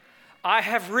interpreters. I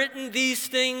have written these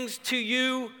things to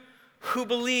you who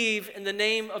believe in the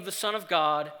name of the Son of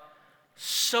God,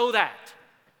 so that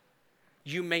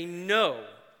you may know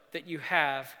that you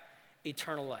have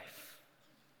eternal life.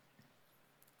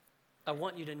 I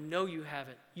want you to know you have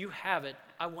it. You have it.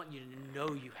 I want you to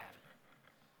know you have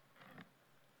it.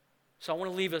 So I want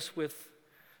to leave us with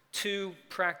two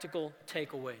practical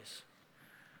takeaways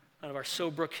out of our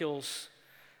Sobrook Hills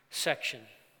section.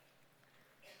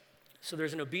 So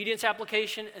there's an obedience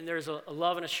application and there's a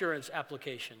love and assurance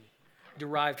application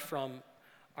derived from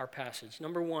our passage.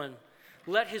 Number one,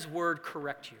 let his word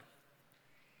correct you.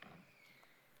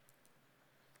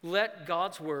 Let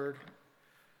God's word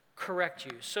correct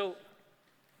you. So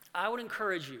I would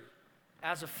encourage you,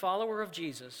 as a follower of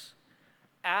Jesus,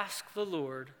 ask the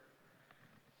Lord,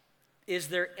 is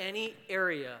there any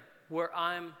area where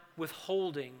I'm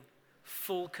withholding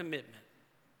full commitment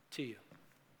to you?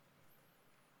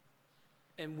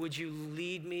 And would you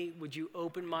lead me? Would you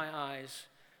open my eyes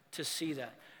to see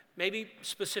that? Maybe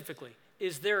specifically,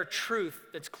 is there a truth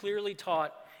that's clearly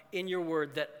taught in your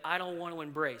word that I don't want to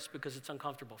embrace because it's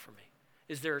uncomfortable for me?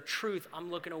 Is there a truth I'm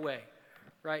looking away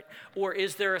right? Or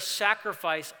is there a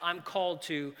sacrifice I'm called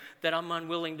to that I'm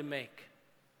unwilling to make?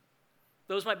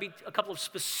 Those might be a couple of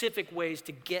specific ways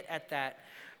to get at that.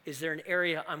 Is there an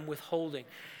area I'm withholding?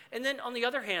 And then on the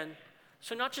other hand,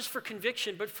 so not just for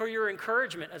conviction, but for your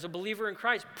encouragement as a believer in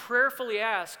Christ, prayerfully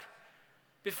ask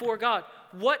before God,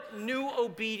 what new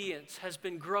obedience has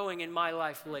been growing in my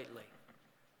life lately?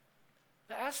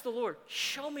 Ask the Lord,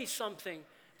 show me something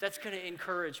that's going to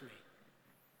encourage me.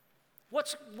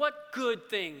 What good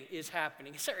thing is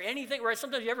happening? Is there anything, right?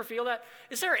 Sometimes you ever feel that?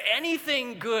 Is there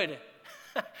anything good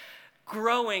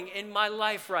growing in my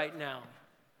life right now?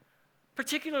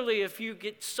 Particularly if you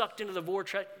get sucked into the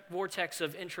vortex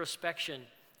of introspection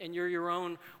and you're your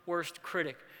own worst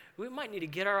critic. We might need to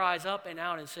get our eyes up and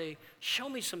out and say, show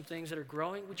me some things that are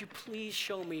growing. Would you please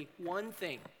show me one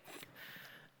thing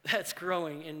that's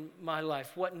growing in my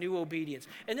life? What new obedience?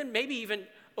 And then maybe even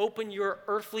open your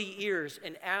earthly ears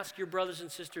and ask your brothers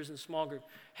and sisters in small group,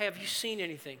 hey, have you seen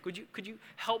anything? Could you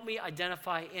help me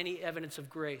identify any evidence of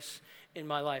grace in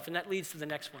my life? And that leads to the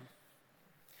next one.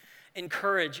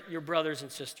 Encourage your brothers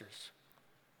and sisters.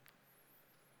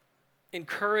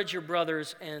 Encourage your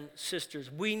brothers and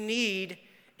sisters. We need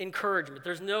encouragement.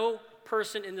 There's no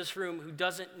person in this room who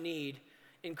doesn't need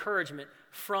encouragement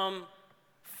from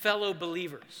fellow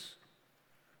believers,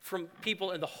 from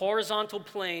people in the horizontal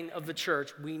plane of the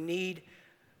church. We need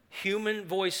human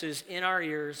voices in our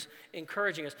ears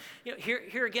encouraging us. You know,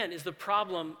 here again is the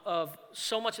problem of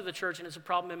so much of the church, and it's a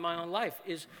problem in my own life,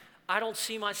 is I don't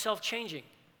see myself changing.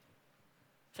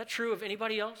 Is that true of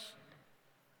anybody else?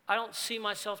 I don't see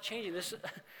myself changing.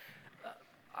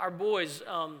 Our boys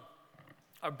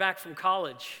are back from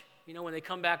college, you know, when they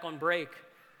come back on break.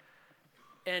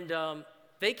 And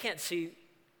they can't see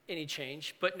any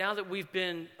change. But now that we've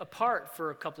been apart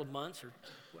for a couple of months or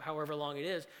however long it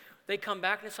is, they come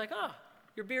back and it's like,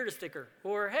 your beard is thicker,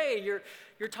 or hey,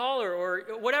 you're taller, or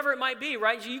whatever it might be,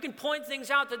 right? You can point things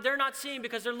out that they're not seeing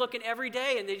because they're looking every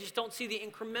day and they just don't see the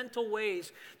incremental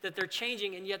ways that they're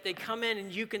changing, and yet they come in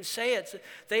and you can say it. So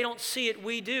they don't see it,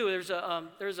 we do. There's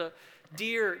a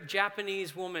dear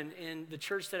Japanese woman in the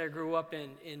church that I grew up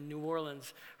in New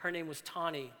Orleans. Her name was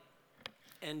Tani,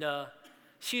 and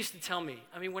she used to tell me,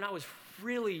 I mean, when I was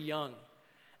really young,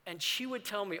 and she would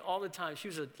tell me all the time, she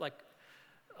was a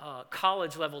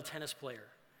college-level tennis player.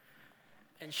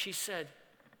 And she said,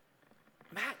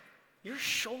 Matt, your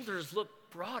shoulders look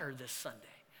broader this Sunday.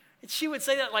 And she would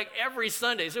say that like every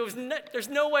Sunday. So there's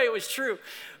no way it was true.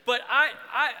 But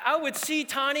I would see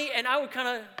Tani, and I would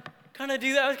kind of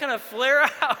do that. I would kind of flare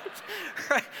out.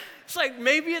 Right? It's like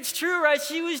maybe it's true, right?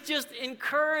 She was just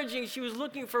encouraging. She was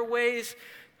looking for ways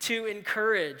to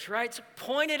encourage, right? So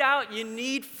point it out. You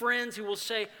need friends who will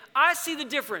say, I see the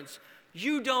difference.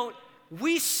 You don't.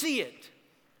 We see it.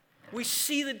 We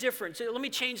see the difference. Let me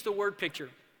change the word picture.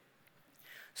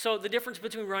 So the difference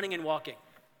between running and walking.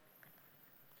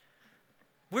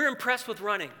 We're impressed with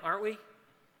running, aren't we? I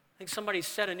think somebody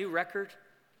set a new record.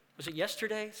 Was it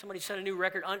yesterday? Somebody set a new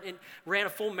record and ran a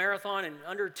full marathon in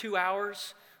under 2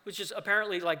 hours, which is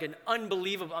apparently like an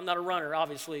unbelievable, I'm not a runner,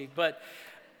 obviously, but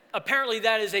apparently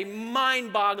that is a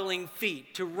mind-boggling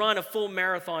feat to run a full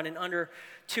marathon in under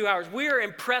 2 hours. We are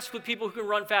impressed with people who can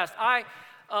run fast. I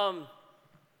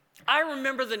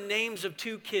remember the names of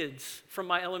 2 kids from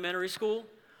my elementary school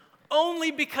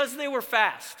only because they were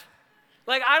fast.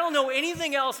 Like, I don't know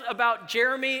anything else about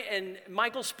Jeremy and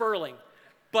Michael Sperling,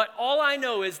 but all I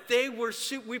know is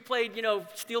we played,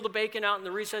 steal the bacon out in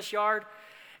the recess yard,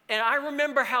 and I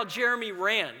remember how Jeremy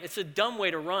ran. It's a dumb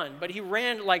way to run, but he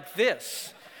ran like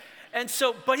this.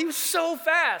 But he was so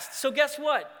fast. So guess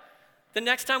what? The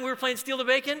next time we were playing Steal the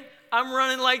Bacon, I'm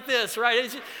running like this,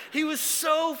 right? He was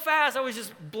so fast. I was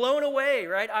just blown away,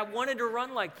 right? I wanted to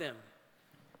run like them.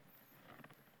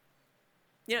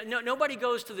 Nobody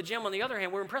goes to the gym. On the other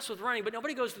hand, we're impressed with running, but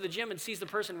nobody goes to the gym and sees the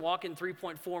person walking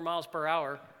 3.4 miles per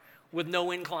hour with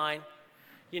no incline,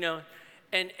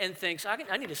 and thinks, I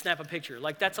need to snap a picture.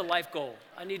 Like, that's a life goal.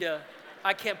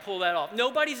 I can't pull that off.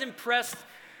 Nobody's impressed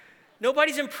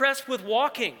with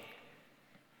walking.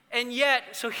 And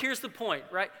yet, so here's the point,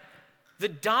 right? The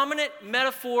dominant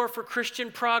metaphor for Christian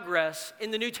progress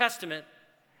in the New Testament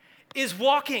is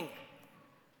walking.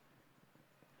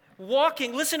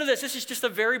 Walking, listen to this. This is just a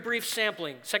very brief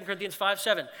sampling. 2 Corinthians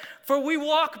 5:7. For we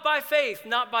walk by faith,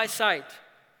 not by sight.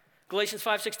 Galatians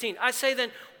 5:16. I say then,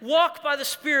 walk by the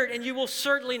Spirit, and you will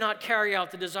certainly not carry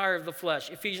out the desire of the flesh.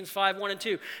 Ephesians 5:1 and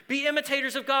 2. Be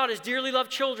imitators of God as dearly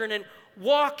loved children, and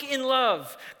walk in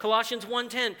love. Colossians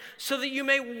 1:10. So that you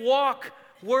may walk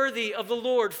worthy of the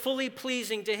Lord, fully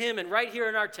pleasing to him. And right here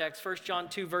in our text, 1 John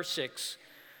 2, verse 6.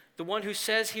 The one who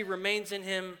says he remains in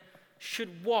him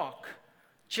should walk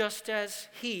just as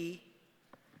he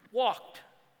walked.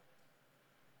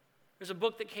 There's a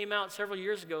book that came out several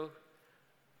years ago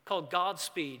called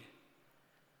Godspeed.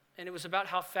 And it was about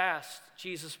how fast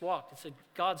Jesus walked. It said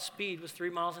God's speed was 3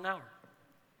 miles an hour.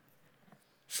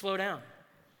 Slow down.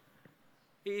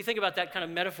 You think about that kind of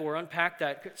metaphor, unpack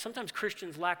that. Sometimes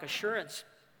Christians lack assurance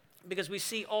because we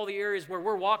see all the areas where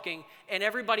we're walking and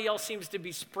everybody else seems to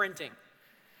be sprinting.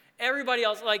 Everybody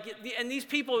else, and these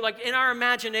people, in our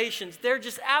imaginations, they're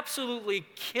just absolutely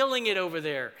killing it over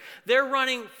there. They're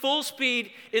running full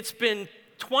speed. It's been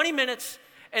 20 minutes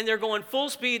and they're going full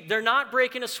speed. They're not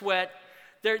breaking a sweat.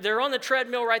 They're on the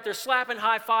treadmill, right? They're slapping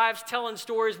high fives, telling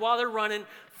stories while they're running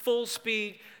full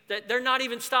speed. They're not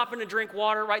even stopping to drink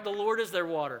water, right? The Lord is their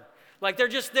water.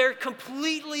 They're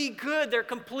completely good. They're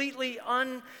completely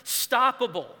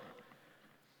unstoppable.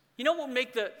 You know what will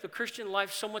make the Christian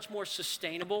life so much more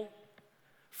sustainable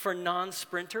for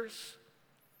non-sprinters?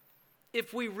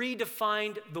 If we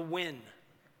redefined the win.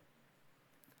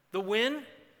 The win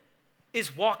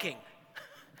is walking.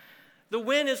 The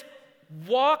win is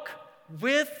walk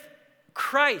with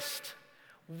Christ.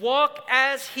 Walk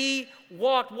as he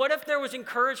walked. What if there was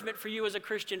encouragement for you as a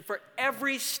Christian for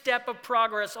every step of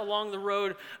progress along the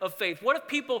road of faith? What if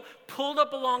people pulled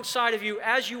up alongside of you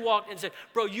as you walked and said,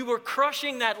 bro, you were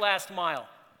crushing that last mile,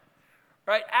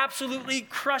 right? Absolutely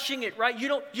crushing it, right?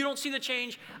 You don't see the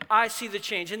change, I see the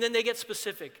change. And then they get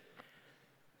specific.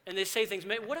 And they say things,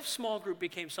 what if small group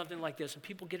became something like this? And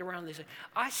people get around and they say,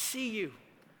 I see you.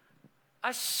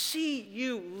 I see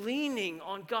you leaning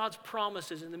on God's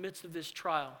promises in the midst of this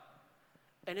trial,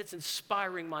 and it's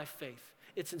inspiring my faith.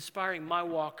 It's inspiring my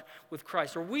walk with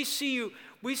Christ. Or we see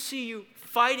you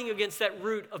fighting against that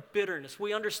root of bitterness.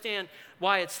 We understand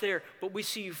why it's there, but we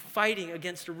see you fighting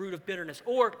against the root of bitterness.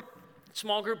 Or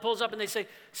small group pulls up and they say,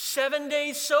 7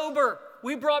 days sober.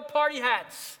 We brought party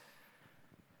hats.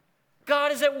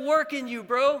 God is at work in you,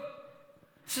 bro.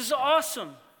 This is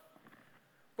awesome.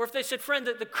 Or if they said, friend,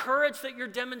 that the courage that you're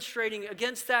demonstrating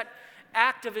against that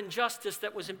act of injustice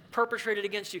that was perpetrated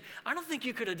against you, I don't think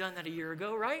you could have done that a year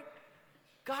ago, right?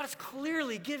 God is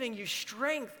clearly giving you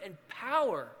strength and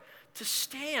power to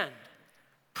stand.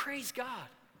 Praise God.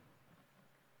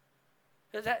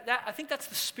 I think that's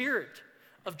the spirit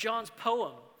of John's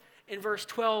poem in verse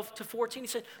 12 to 14. He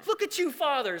said, look at you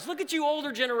fathers, look at you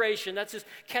older generation. That's his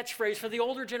catchphrase for the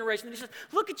older generation. And he says,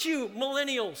 look at you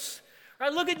millennials.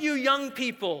 Right, look at you young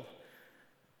people.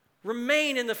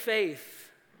 Remain in the faith.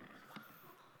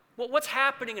 Well, what's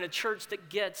happening in a church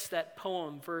that gets that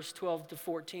poem, verse 12 to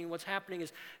 14? What's happening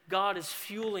is God is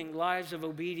fueling lives of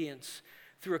obedience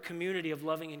through a community of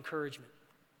loving encouragement.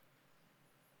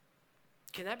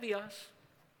 Can that be us?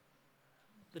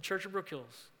 The Church of Brook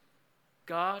Hills.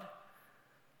 God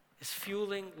is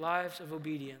fueling lives of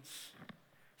obedience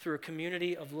through a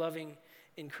community of loving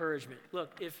encouragement.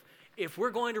 Look, if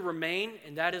we're going to remain,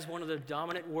 and that is one of the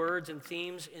dominant words and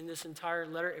themes in this entire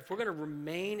letter, if we're going to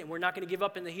remain and we're not going to give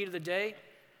up in the heat of the day,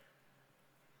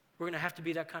 we're going to have to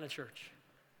be that kind of church.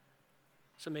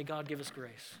 So may God give us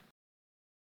grace.